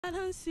I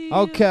don't see you.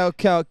 Okay.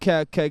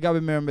 Gabby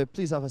Mirembe,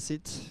 please have a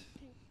seat.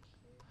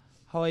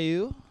 How are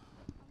you?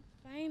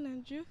 Fine,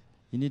 Andrew.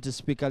 You need to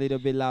speak a little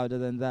bit louder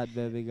than that,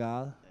 baby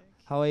girl.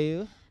 How are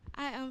you?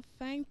 I am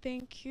fine,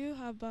 thank you.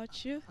 How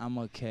about you? I'm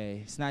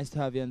okay. It's nice to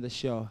have you on the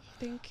show.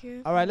 Thank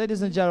you. All right,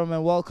 ladies and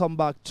gentlemen, welcome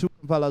back to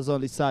Kampala's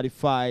Only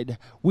Certified.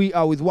 We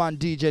are with one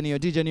DJ Neo.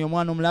 DJ Neo,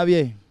 mwana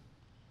omulabye?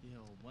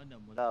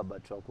 Mulaba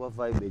twakuba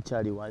vibe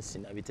ekyali wansi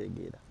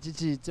nabitegeera.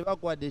 Chichi,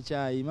 tebakwadde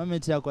chai. Mame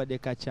yakwadde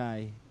ka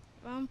chai.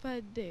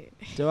 Vampadde.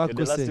 The last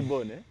Tebakuse.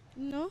 born, eh?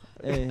 No?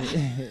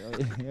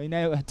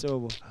 Inayo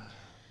atobo.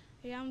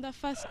 Yeah, I'm the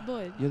first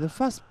born. You're the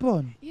first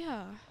born.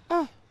 Yeah.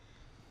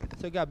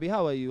 So Gabby,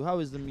 how are you? How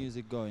is the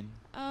music going?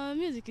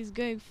 Music is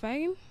going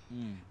fine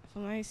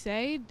from my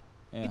side.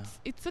 Yeah.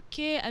 It's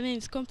okay. I mean,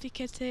 it's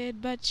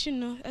complicated, but you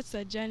know, that's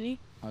a journey.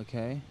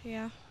 Okay.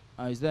 Yeah.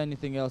 Is there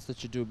anything else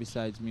that you do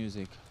besides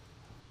music?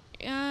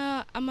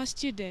 I'm a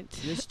student.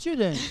 You're a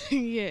student.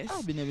 Yes.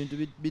 I've been able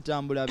to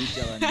bitambula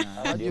bitavana.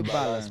 How How do do you you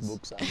balance balance?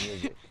 books and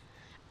music?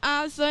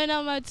 So when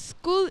I'm at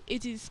school,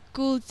 it is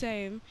school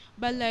time.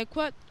 But like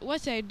what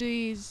I do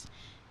is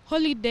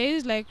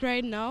holidays. Like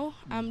right now,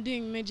 I'm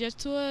doing major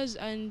tours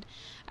and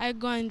I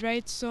go and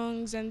write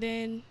songs and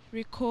then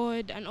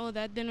record and all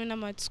that. Then when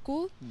I'm at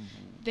school,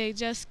 they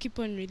just keep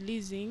on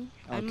releasing.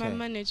 And my Okay.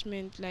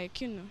 management, like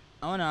you know,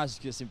 I want to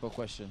ask you a simple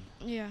question.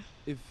 yeah.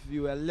 If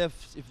you were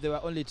left, if there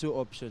were only two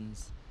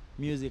options,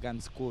 music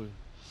and school,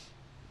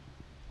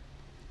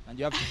 and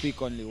you have to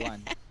pick only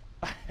one.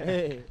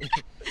 Hey,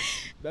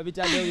 baby,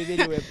 tell me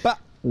video we pa.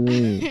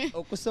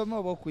 Okusoma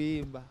oba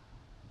okuyimba.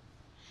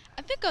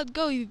 I think I'd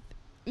go with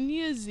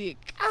music.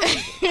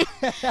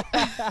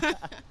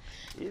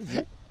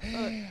 Easy.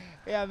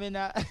 Yeah, I mean,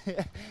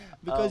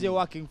 because you're Um,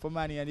 working for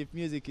money, and if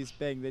music is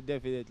paying, then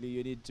definitely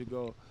you need to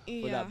go for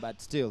Yeah. that.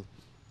 But still,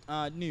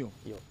 new.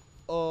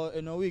 Yo.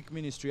 In a week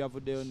ministry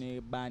avuddeyo ne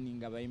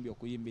banning abayimbi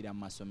okuyimbira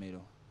mu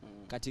masomero.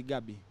 Kati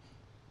Gabi,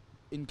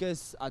 in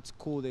case at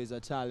school there is a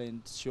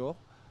talent show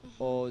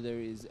or there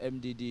is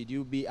MDD, do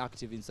you be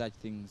active in such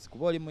things?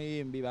 Kuba oli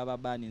muyimbi baba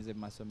banninze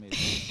mu masomero.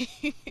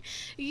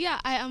 Yeah,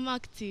 I am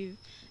active.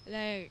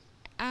 Like,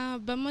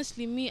 but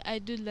mostly me, I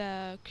do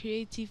the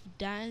creative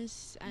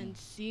dance and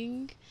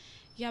sing.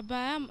 Yeah, but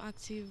I am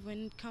active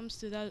when it comes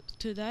to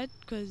that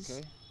because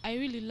Okay. I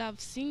really love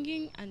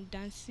singing and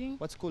dancing.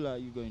 What school are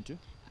you going to?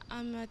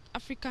 I'm at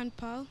African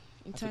Pal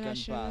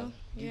International. African Pal.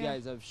 You Yeah.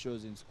 guys have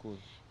shows in school.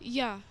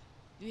 Yeah,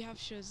 we have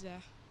shows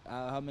there.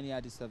 How many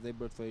artists have they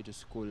brought for you to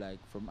school, like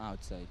from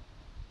outside?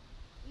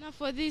 Now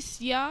for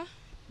this year,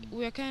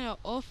 we're kind of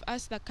off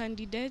as the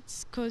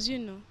candidates because you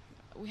know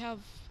we have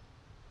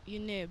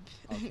UNEB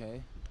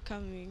Okay.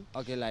 coming.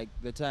 Okay, like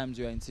the times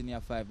you are in senior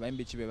 5,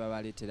 bayimbi chibe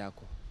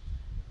babaleterako.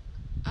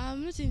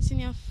 I'm not in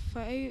senior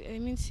 5, I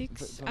mean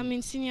 6. From- I'm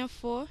in senior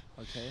 4.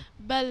 Okay.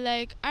 But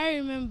like I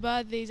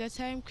remember there's a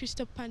time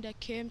Crystal Panda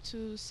came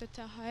to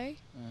Seta High.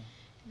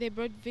 They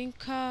brought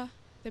Vinka,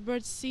 they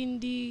brought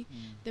Cindy,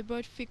 they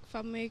brought Fik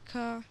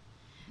Fameka.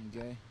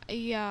 Okay.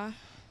 Yeah.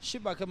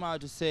 Shiba came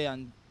out to say,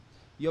 and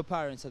your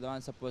parents are the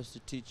ones supposed to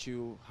teach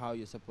you how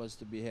you're supposed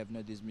to behave,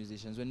 not these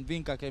musicians. When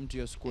Vinka came to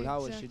your school,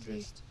 how was she Exactly.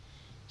 dressed?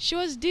 She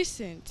was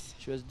decent.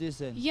 She was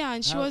decent. Yeah,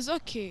 and she How- was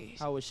okay.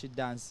 How was she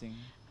dancing?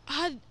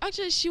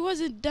 Actually, she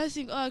wasn't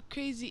dancing all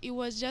crazy. It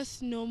was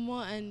just normal,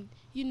 and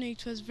you know,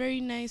 it was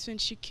very nice when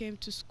she came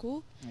to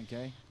school.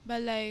 Okay.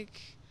 But like,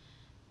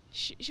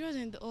 she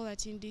wasn't all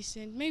that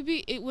indecent.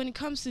 Maybe when it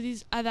comes to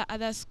these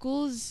other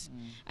schools,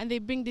 and they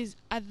bring these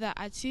other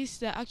artists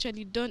that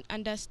actually don't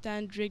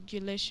understand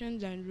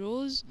regulations and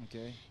rules.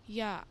 Okay.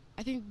 Yeah,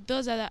 I think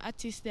those are the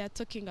artists they are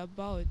talking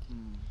about.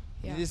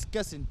 Yeah. The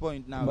discussing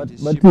point now But,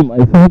 is but Shiba. Tim,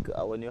 I think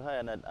when you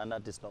hire an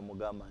artist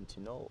nomugamba nti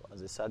no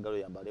as a sagalo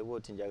yambale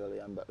bwoti njagalo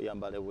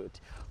yambale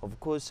bwoti, of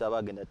course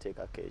abagenda take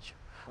a cage.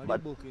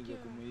 But Walibuukinze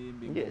ku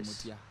muyimbi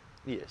Yes. ng'omutya.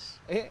 yes,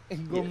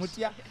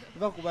 Ng'omutya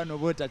bakuba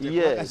noboota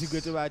Yes.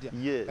 kati batya.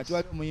 yes. Kati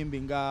wali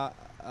omuyimbi nga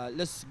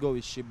let's go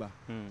with Shiba.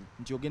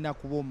 Nti ogenda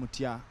kuba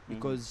omutya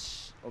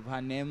because of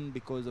her name,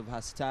 because of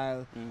her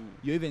style.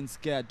 You're even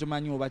scared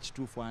tomanyi oba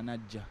kituufu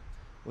anajja.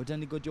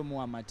 Otandika otya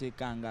omuwa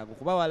amateeka ngaako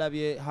kuba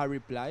walabye her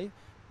reply.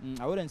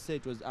 I wouldn't say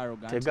it was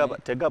arrogant.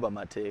 tegaba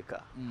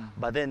mateeka.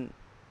 But then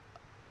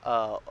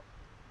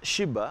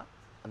Shiba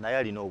naye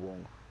alina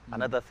obwongo.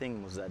 Another thing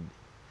muzadde.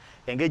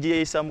 Engeri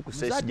yeeyisamu ku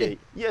stage Muzadde?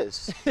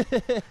 yes.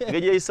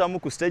 Engeri yeeyisamu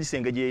ku stage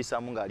engeri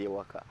yeeyisamu ng'ali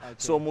ewaka. Okay.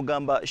 So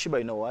mugamba Shiba,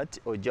 you know what,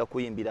 ojja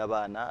kuyimbira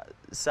abaana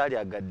saali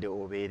agadde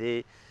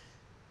obeere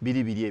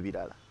biri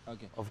ebirala.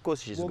 Okay. Of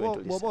course she's going to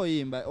listen. Bw'oba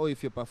oyimba or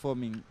if you're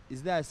performing,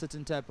 is there a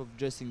certain type of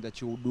dressing that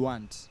you would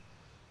want?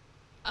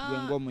 Gwe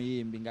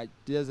ng'omuyimbi nga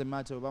doesn't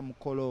matter oba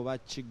mukolo oba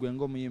ki, gwe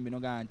ng'omuyimbi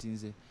nogamba nti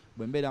nze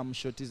bwe mbeera mu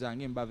shoti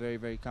zange mba very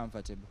very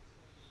comfortable.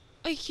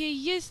 Okay,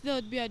 yes, there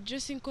would be a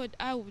dressing code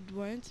I would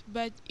want,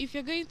 but if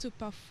you're going to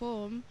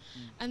perform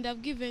and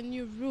they've given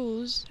you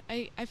rules,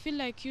 I feel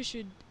like you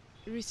should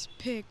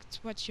respect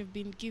what you've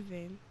been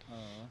given.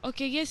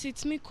 Okay, yes,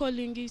 it's me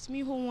calling you, it's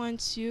me who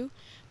wants you,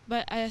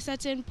 but at a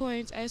certain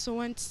point, I also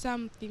want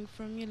something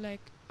from you,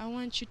 like I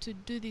want you to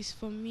do this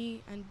for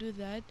me and do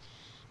that,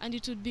 and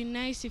it would be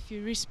nice if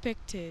you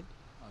respected.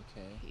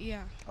 Okay.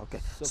 Yeah.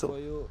 Okay. So for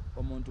you,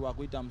 omuntu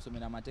wakuita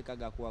musomera amateeka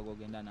gakuwa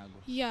gogenda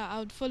nago. Yeah, I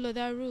would follow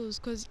their rules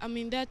because I'm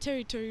in their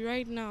territory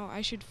right now.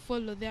 I should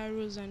follow their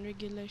rules and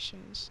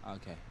regulations.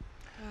 Okay.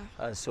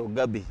 So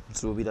Gabby,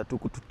 nsuubira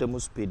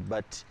tukututtemu speed,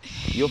 but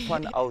your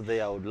fan out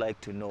there would like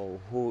to know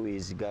who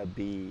is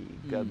Gabby.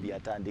 Gabby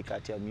atandika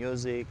atya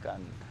music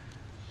and.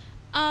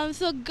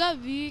 So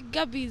Gabby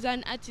is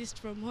an artist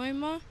from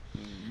Hoima.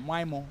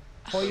 Hoima.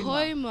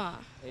 Hoima.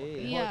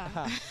 Hey,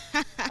 yeah.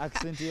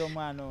 Accent your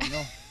man, no.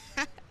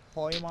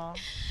 Hoima.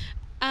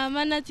 I'm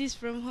an artist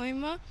from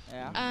Hoima.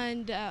 Yeah.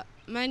 And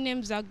my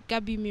name's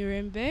Gabby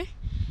Mirembe.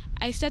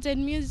 I started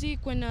music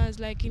when I was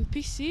like in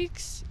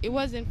P6. It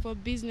wasn't for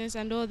business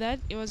and all that.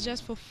 It was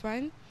just for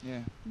fun. Yeah.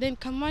 Then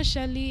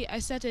commercially, I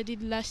started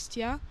it last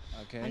year.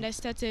 Okay. And I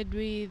started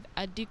with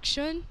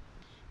Addiction.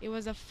 It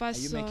was a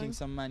first song. Are you making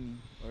some money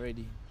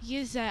already?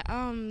 Yes, I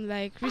am.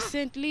 Like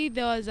recently,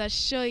 there was a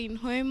show in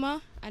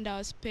Hoima, and I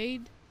was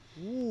paid.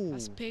 Ooh. I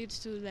was paid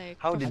to like.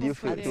 How did you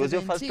feel? It was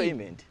your first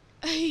payment?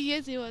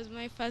 Yes, it was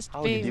my first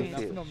How payment.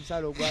 did you feel?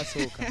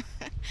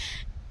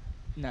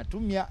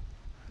 Natumia.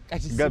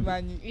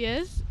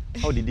 Yes.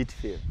 How did it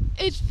feel?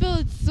 It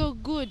felt so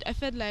good. I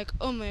felt like,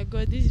 oh my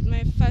God, this is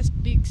my first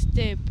big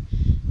step.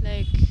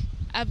 Like,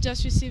 I've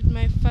just received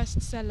my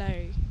first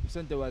salary.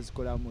 Sente was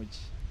kolamuchi.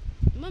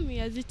 Mami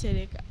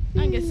yazitereka.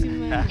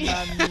 Angesimani.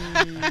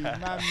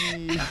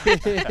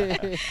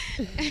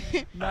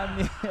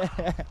 Mami.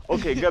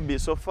 Okay, Gabby,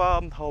 so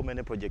far, how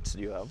many projects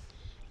do you have?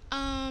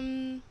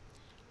 I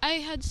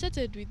had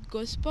started with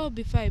gospel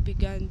before I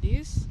began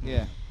this.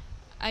 Yeah.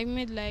 I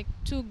made like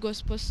 2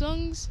 gospel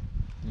songs.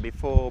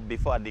 Before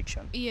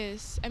Addiction?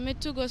 Yes, I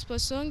made 2 gospel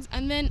songs,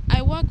 and then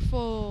I work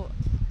for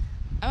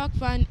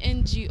an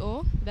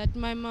NGO that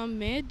my mom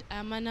made.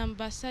 I'm an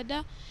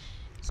ambassador.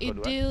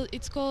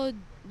 It's called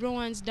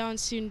Rowan's Down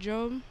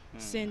Syndrome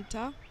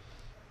Center.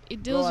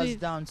 It deals Rowan's with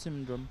Down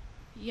Syndrome.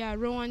 Yeah,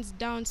 Rowan's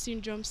Down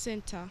Syndrome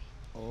Center.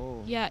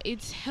 Oh. Yeah,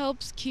 it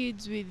helps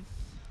kids with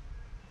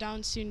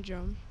Down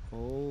syndrome.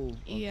 Oh.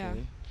 Okay. Yeah.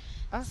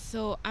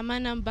 So I'm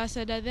an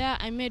ambassador there.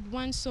 I made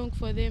 1 song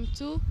for them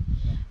too.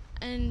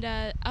 And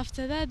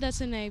after that,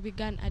 that's when I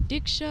began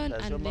Addiction.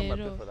 Does and your mama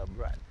pay for the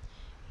brand?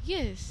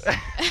 Yes.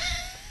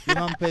 Your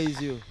mom pays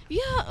you?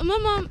 Yeah, my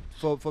mom.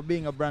 For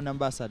being a brand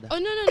ambassador? Oh,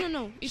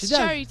 no. It's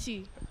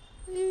charity.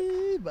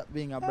 But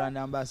being a brand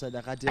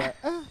ambassador,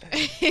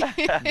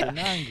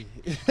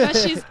 But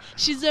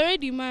she's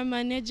already my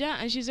manager,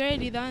 and she's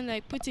already the one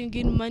like putting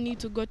in money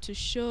to go to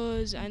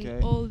shows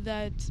and all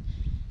that.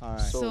 All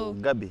right. So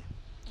Gabby,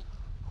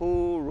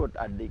 who wrote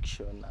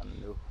Addiction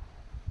and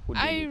who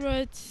did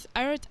it?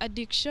 I wrote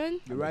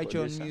Addiction. You write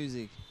your own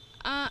music?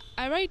 I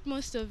write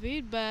most of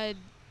it, but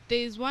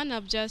there's one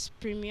I've just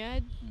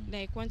premiered,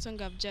 like 1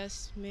 song I've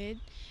just made.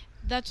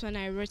 That's when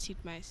I wrote it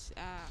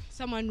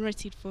someone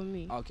wrote it for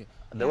me. Okay.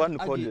 The one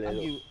called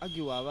Agi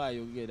waba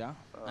yogera.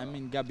 I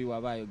mean Gabby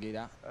waba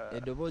yogera.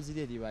 Eddoboozi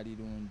lye liba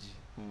lirungi.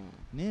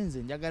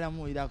 Nenze njagala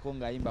muwulirako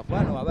ng'ayimba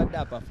kubanga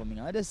wabadde performing.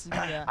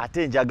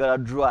 Ate njagala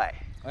dry.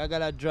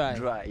 Oyagala dry.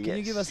 Yes. Can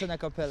you give us an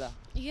acapella?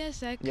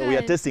 Yes, I can. Yeah, we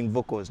are testing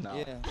vocals now.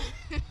 Yeah.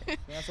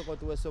 Nasoko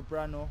tuwe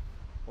soprano,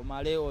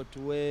 omale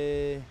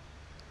otuwe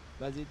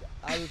bazit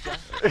aluta,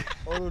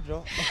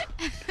 oruto.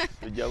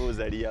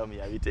 Tujabuza Liam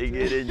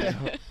yabitegeere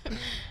nnyo.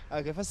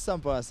 Okay, first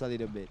sample us a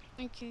little bit.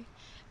 Okay.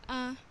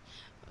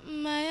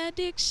 My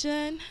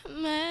addiction,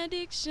 I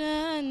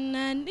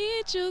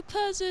need you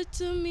closer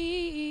to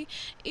me.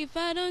 If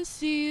I don't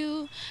see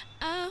you,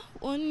 I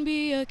won't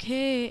be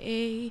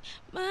okay.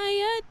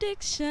 My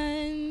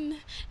addiction,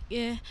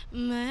 yeah,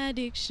 my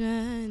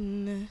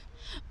addiction,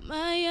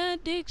 my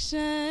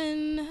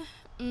addiction,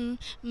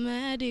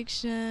 my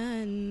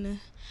addiction,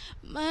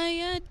 my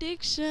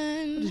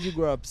addiction. What did you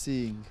grow up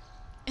seeing?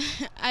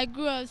 I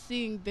grew up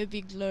seeing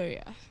Baby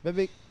Gloria.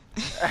 Baby.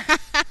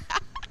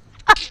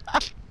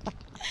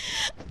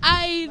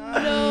 I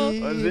know.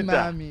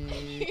 Mommy.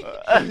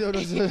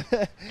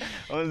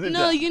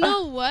 No, you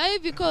know why?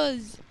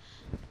 Because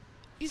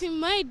you see,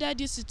 my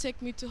dad used to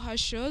take me to her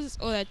shows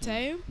all the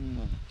time.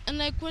 And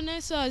like when I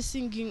saw her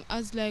singing, I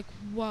was like,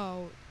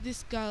 wow,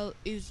 this girl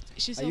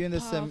she's so Are you in the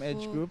powerful. same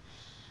age group?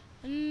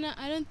 No,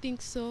 I don't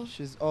think so.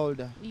 She's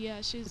older.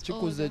 Yeah, she's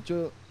older.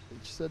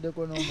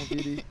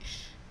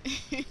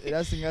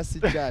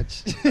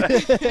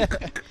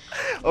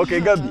 Okay,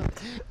 Gabby.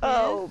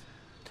 Yes.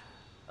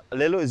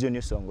 Lelo is your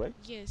new song, right?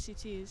 Yes,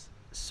 it is.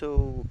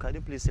 So, can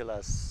you please tell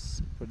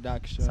us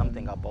production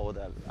something about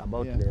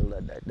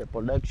Lelo, the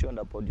production,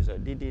 the producer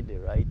did it, the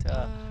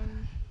writer?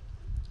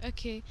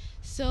 Okay,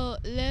 so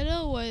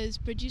Lelo was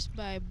produced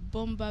by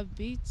Bomba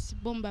Beats.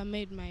 Bomba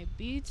made my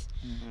beats,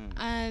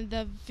 and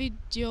the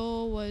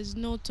video was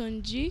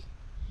Norton G.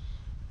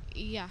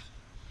 Yeah,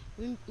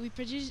 we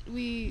produced.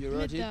 You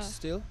wrote it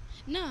still?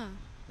 Nah,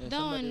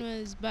 that one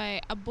was by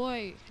a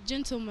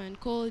gentleman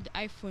called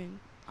Ivan.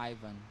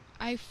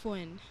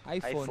 iPhone.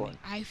 iPhone.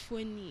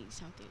 iPhone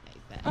something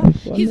like that. Ah,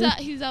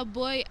 He's a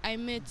boy I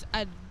met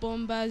at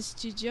Bomba's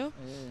studio.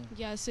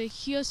 Yeah, so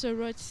he also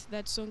wrote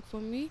that song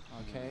for me.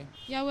 Okay.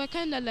 Yeah, we're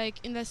kind of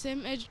like in the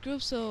same age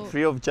group, so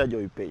Free of charge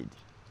or you paid?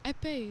 I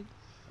paid.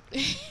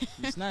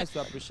 It's nice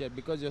to appreciate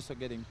because you're also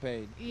getting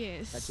paid.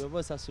 Yes. That you're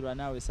both Sasura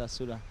now is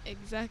Sasura.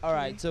 Exactly. All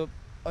right. So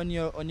on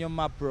your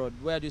map road,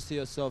 where do you see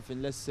yourself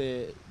in? Let's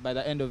say by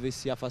the end of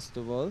this year, first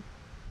of all.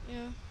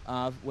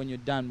 Yeah. When you're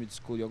done with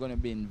school, you're gonna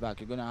be in back.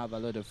 You're gonna have a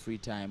lot of free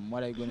time.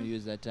 What are you gonna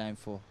use that time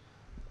for?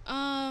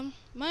 My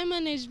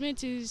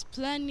management is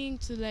planning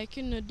to do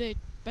it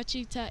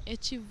Bachita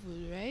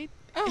Echivu, right?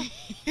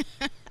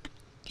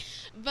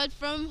 But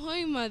from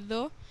Hoima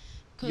though.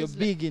 You're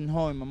big in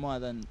home more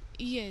than.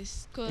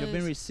 Yes, cause you've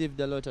been received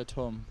a lot at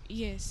home.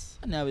 Yes.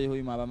 Nawe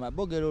Hoima bama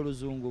bogero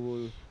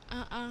oluzungu.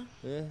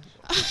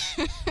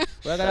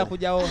 Wagala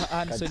kujawo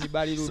Hanson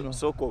bali luno.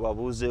 Soko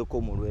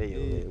babuzeeko mu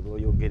lweyo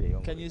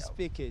lwoyogereyo. Can you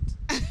speak it?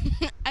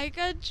 I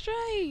can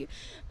try.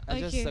 Okay.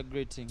 Just a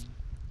greeting.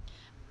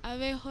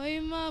 Ave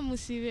Hoima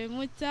musibe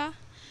muta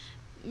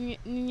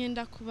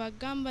ninyenda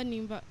kubagamba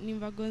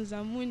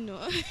nimbagonza muno.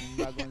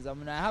 Nimbagonza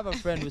muno. I have a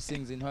friend who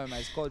sings in Hoima.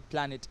 It's called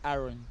Planet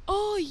Aaron.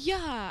 Oh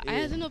yeah.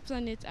 I don't know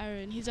Planet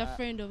Aaron. He's a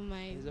friend of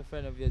mine. He's a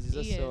friend of yours. He's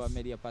also a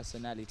media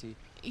personality.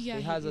 Yeah.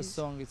 He has a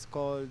song. It's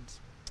called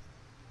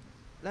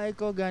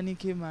Like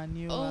Organic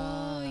Manure.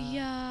 Oh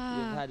yeah.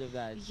 You've heard of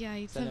that? Yeah,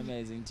 it's an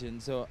amazing tune.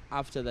 So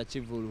after the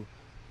Chivulu,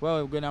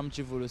 we're going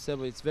to Chivulu,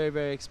 so it's very,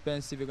 very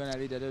expensive. You're going to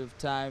need a lot of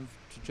time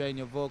to train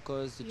your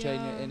vocals, to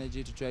train your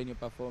energy, to train your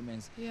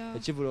performance. Yeah. The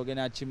Chivulu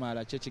gonna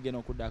chimala,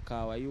 chechigeno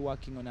kudakawa. Are you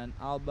working on an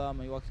album?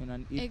 Are you working on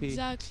an EP?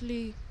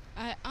 Exactly.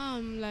 I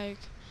am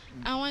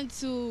I want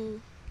to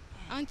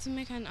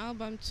make an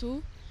album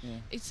too. Yeah.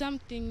 It's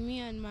something me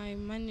and my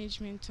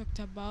management talked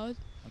about.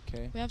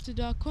 Okay. We have to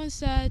do a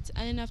concert,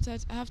 and then after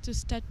that I have to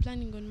start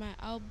planning on my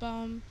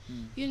album,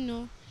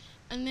 and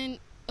then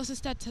also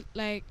start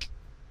a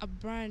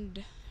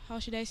brand. How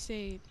should I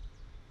say it?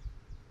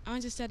 I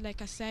want to start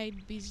a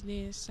side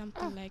business,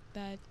 something like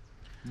that.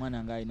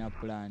 Mwana ina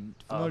plan.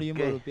 Okay.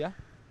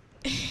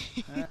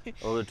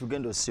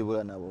 Tugenda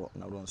osibula nabo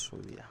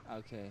nalonsuubira.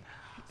 Okay.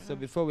 So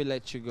before we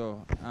let you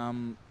go,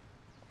 I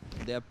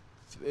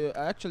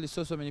actually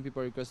saw so many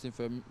people requesting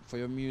for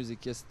your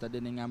music yesterday.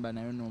 Ningamba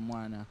na yono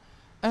mwana.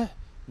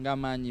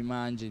 Ngamanyi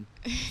manji.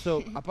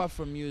 So apart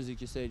from music,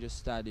 you say you're just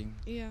studying.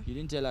 Yeah. You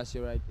didn't tell us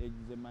your right age.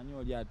 The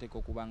manual ya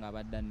teko kubanga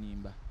badda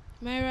nimba.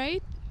 My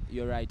right?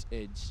 Your right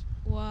age.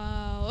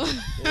 Wow.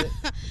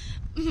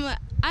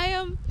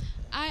 I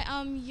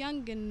am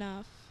young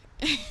enough.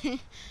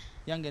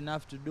 Young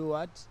enough to do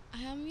what?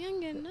 I am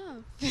young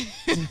enough.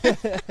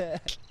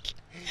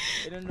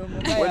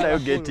 When are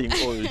you getting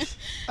old?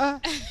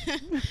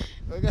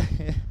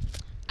 Okay.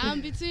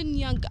 I'm between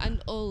young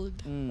and old.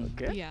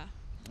 Okay. Yeah.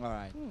 All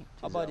right.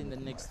 How about in the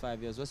next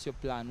 5 years? What's your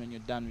plan when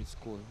you're done with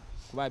school?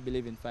 I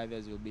believe in 5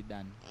 years you'll be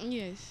done.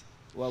 Yes.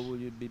 What will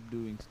you be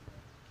doing?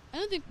 I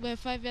don't think by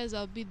 5 years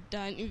I'll be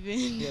done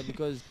even. Yeah,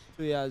 because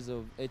 2 years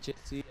of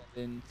HSC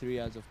and 3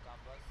 years of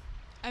campus.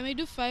 I may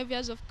do 5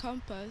 years of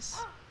campus.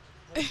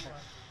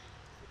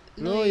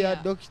 Lawyer,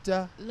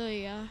 doctor.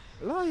 Lawyer.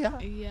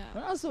 Yeah.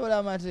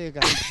 Nasobola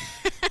mateeka.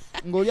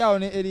 Ng'oli awo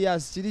ne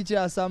Elias kiri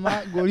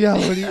kyasama ng'oli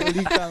awo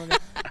oli kanga.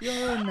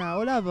 Yona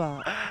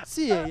olaba.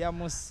 Si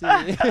yamuse.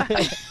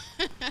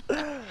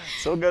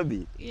 So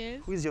Gabby,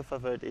 yes. Who is your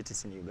favorite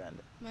artist in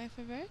Uganda? My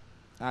favorite?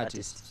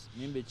 Artist.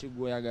 Nimbe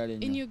chigwoyagala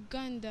nnyo. In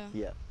Uganda?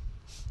 Yeah.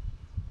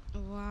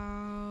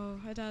 Wow,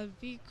 what a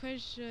big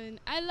question.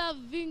 I love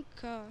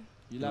Vinka.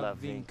 You love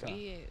Vinka?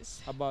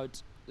 Yes. How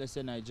about, let's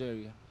say,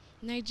 Nigeria?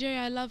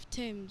 Nigeria, I love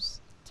Thames.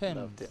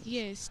 Thames?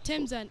 Yes,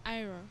 Thames and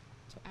Ira.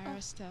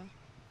 Ira Star.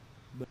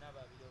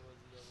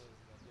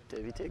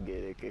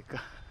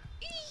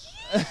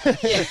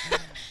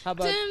 How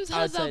about Thames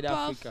has outside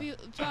a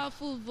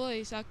powerful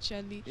voice,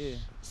 actually. Yeah.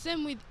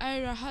 Same with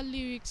Ira, her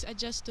lyrics are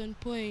just on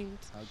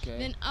point. Okay.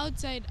 Then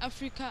outside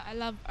Africa, I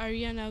love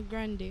Ariana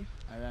Grande.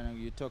 Ariana,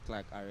 you talk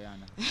like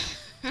Ariana.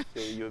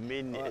 So you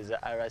mean as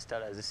Ira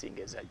Star as a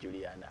singer as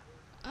Juliana?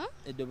 Huh?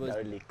 The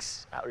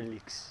lyrics.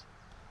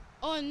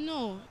 Oh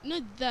no,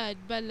 not that,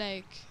 but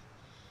like.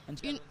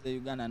 The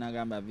Uganda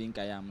nagamba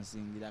Vinka ya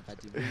musingira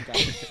kati Vinka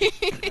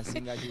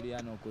asinga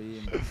Juliana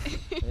okuyimba.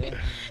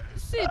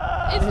 See,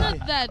 it's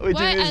not that.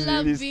 Why I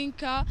love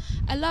Vinka?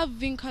 I love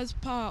Vinka's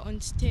power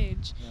on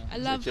stage. Yeah. I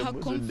love her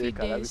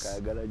confidence.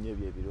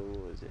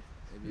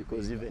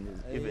 Because even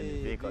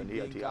Vinka on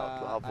here to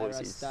her voice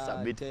is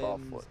a bit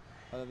powerful.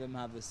 All of them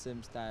have the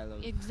same style.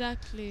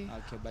 Exactly.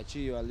 Okay, but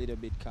you're a little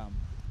bit calm.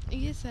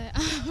 Yes, I am.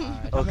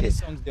 Right. How many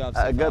songs do you have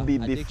so far? Gabby,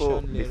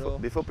 before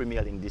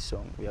premiering this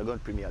song, we are going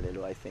to premiere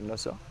Lelo, I think, no,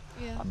 sir?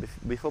 Yeah.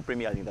 Before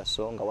premiering the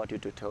song, I want you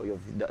to tell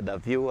the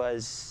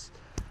viewers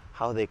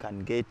how they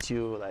can get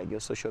you, like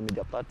your social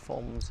media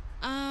platforms.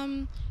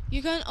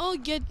 You can all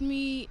get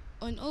me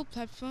on all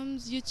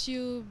platforms: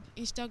 YouTube,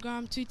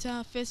 Instagram,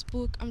 Twitter,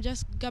 Facebook. I'm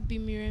just Gabby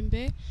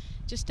Mirembe.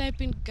 Just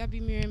type in Gabby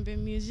Mirembe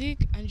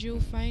Music and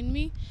you'll find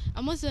me.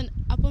 I'm also on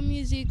Apple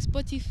Music,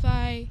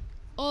 Spotify,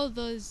 all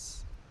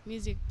those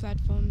music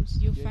platforms.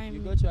 You'll find You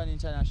me. go to an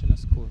international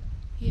school.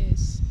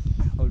 Yes.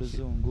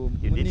 Oluzungu.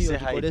 You need to say Muniyo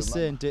hi to tukole mama.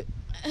 sente.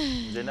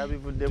 Nze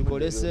nabivuddemu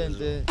Tukole ebyo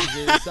sente.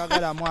 Nze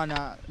sagala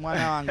mwana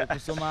wange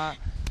kusoma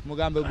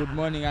mugambe good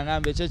morning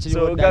angambe kye kiri So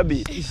wodda.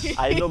 Gabby,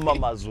 I know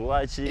mama's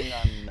watching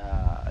and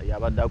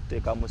yabadde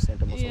akuteekamu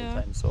sente most of Yeah.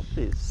 the time. So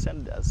please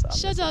send us a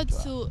Shout out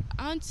message to her. to,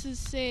 I want to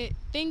say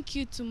thank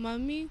you to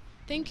Mommy.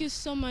 Thank you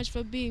so much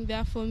for being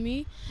there for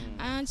me.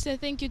 I want to say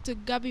thank you to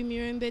Gabby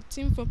Mirembe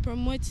team for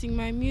promoting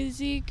my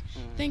music.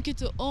 Thank you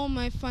to all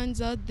my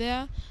fans out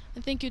there.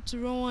 And thank you to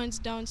Rowan's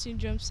Down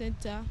Syndrome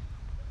Center.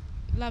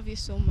 Love you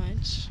so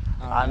much.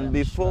 And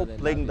before Sure,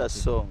 playing the love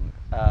you. song,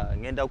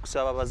 ngenda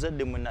kusaba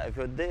bazadde muna,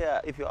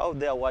 if you're out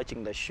there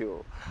watching the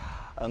show,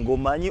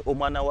 ng'omanyi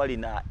omwana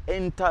walina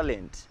any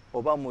talent,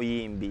 oba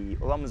muyimbi,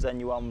 oba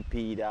muzanyi wa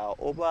mupiira,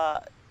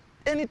 oba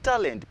any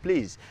talent,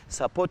 please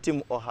support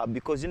him or her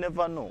because you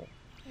never know.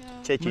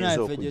 Yeah.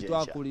 Munaffe gye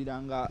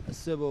twakuliranga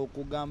ssebo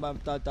okugamba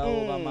taata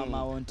oba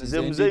mama wo nti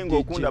nze muzeeyi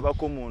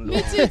ng'okundabako mu ndo.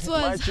 Me too, it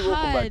was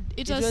hard.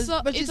 It was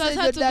but you said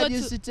hard your to dad go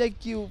used to. to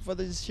take you for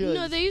these shows.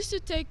 No, they used to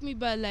take me,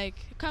 but like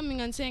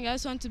coming and saying I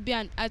just want to be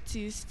an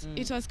artist.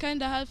 It was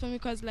kind of hard for me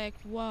because like,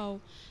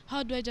 wow,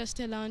 how do I just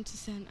tell I want to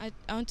say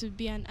I want to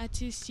be an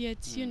artist yet,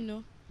 you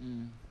know?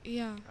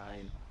 Yeah. I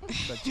know.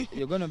 But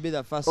you're going to be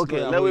the first Okay,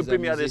 girl let who me is a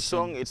premiere the musician.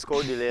 song. It's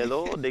called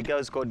Ilelo. The girl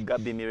is called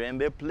Gabby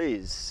Mirembe.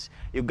 Please,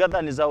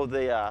 Ugandan is out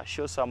there.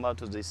 Show some love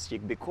to this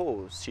chick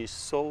because she's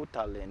so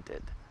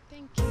talented.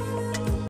 Thank you.